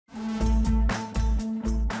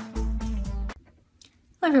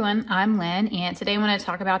everyone, I'm Lynn, and today I want to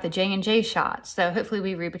talk about the J&J shot. So hopefully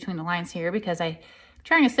we read between the lines here because I'm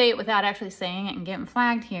trying to say it without actually saying it and getting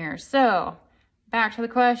flagged here. So back to the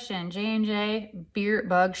question, J&J beer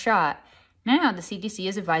bug shot. Now the CDC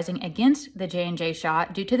is advising against the J&J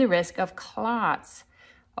shot due to the risk of clots.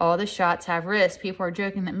 All the shots have risks. People are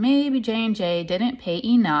joking that maybe J&J didn't pay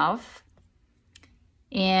enough.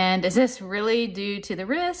 And is this really due to the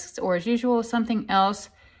risks, or as usual something else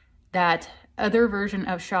that other version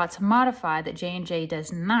of shots modify that J&J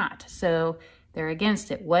does not? So they're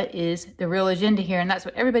against it. What is the real agenda here? And that's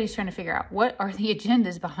what everybody's trying to figure out. What are the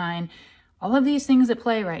agendas behind all of these things at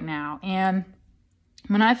play right now? And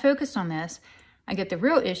when I focused on this, I get the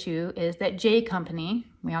real issue is that J Company,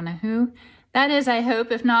 we all know who that is, I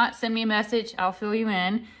hope. If not, send me a message, I'll fill you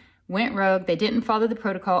in. Went rogue. They didn't follow the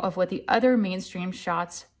protocol of what the other mainstream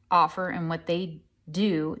shots offer and what they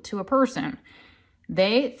do to a person.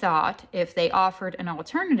 They thought if they offered an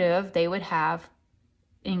alternative, they would have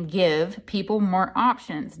and give people more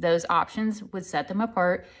options. Those options would set them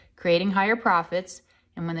apart, creating higher profits.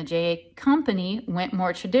 And when the J Company went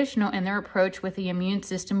more traditional in their approach with the immune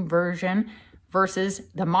system version versus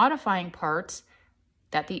the modifying parts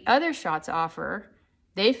that the other shots offer,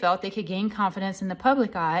 they felt they could gain confidence in the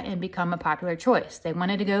public eye and become a popular choice. They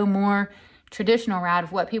wanted to go more traditional route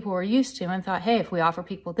of what people were used to and thought, hey, if we offer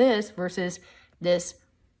people this versus this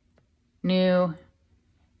new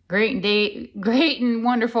great and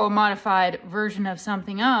wonderful modified version of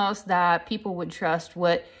something else, that people would trust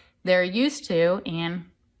what they're used to and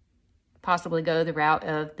possibly go the route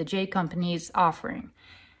of the J Company's offering.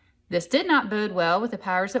 This did not bode well with the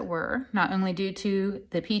powers that were, not only due to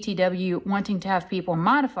the PTW wanting to have people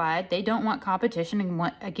modified, they don't want competition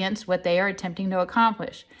against what they are attempting to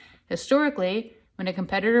accomplish. Historically, when a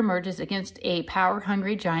competitor emerges against a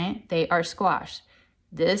power-hungry giant, they are squashed.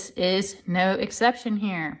 This is no exception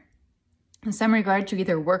here. In some regards, you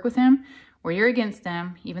either work with them or you're against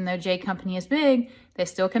them. Even though J Company is big, they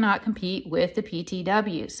still cannot compete with the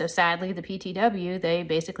PTW. So sadly, the PTW, they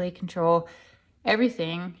basically control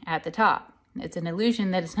everything at the top. It's an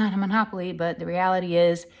illusion that it's not a monopoly, but the reality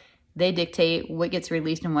is they dictate what gets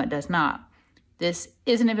released and what does not. This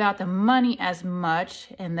isn't about the money as much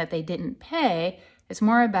and that they didn't pay. It's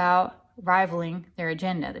more about rivaling their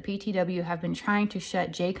agenda. The PTW have been trying to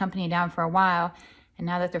shut J Company down for a while, and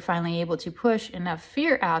now that they're finally able to push enough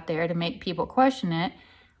fear out there to make people question it,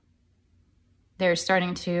 they're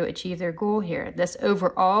starting to achieve their goal here. This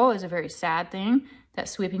overall is a very sad thing that's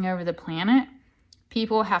sweeping over the planet.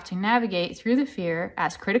 People have to navigate through the fear,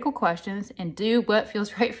 ask critical questions, and do what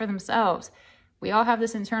feels right for themselves. We all have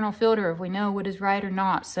this internal filter if we know what is right or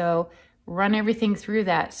not. So run everything through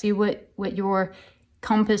that. See what your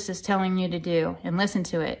compass is telling you to do and listen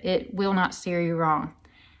to it. It will not steer you wrong.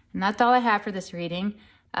 And that's all I have for this reading.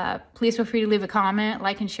 Please feel free to leave a comment,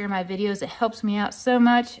 like and share my videos. It helps me out so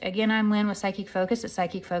much. Again, I'm Lynn with Psychic Focus at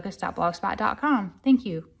psychicfocus.blogspot.com. Thank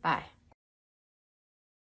you. Bye.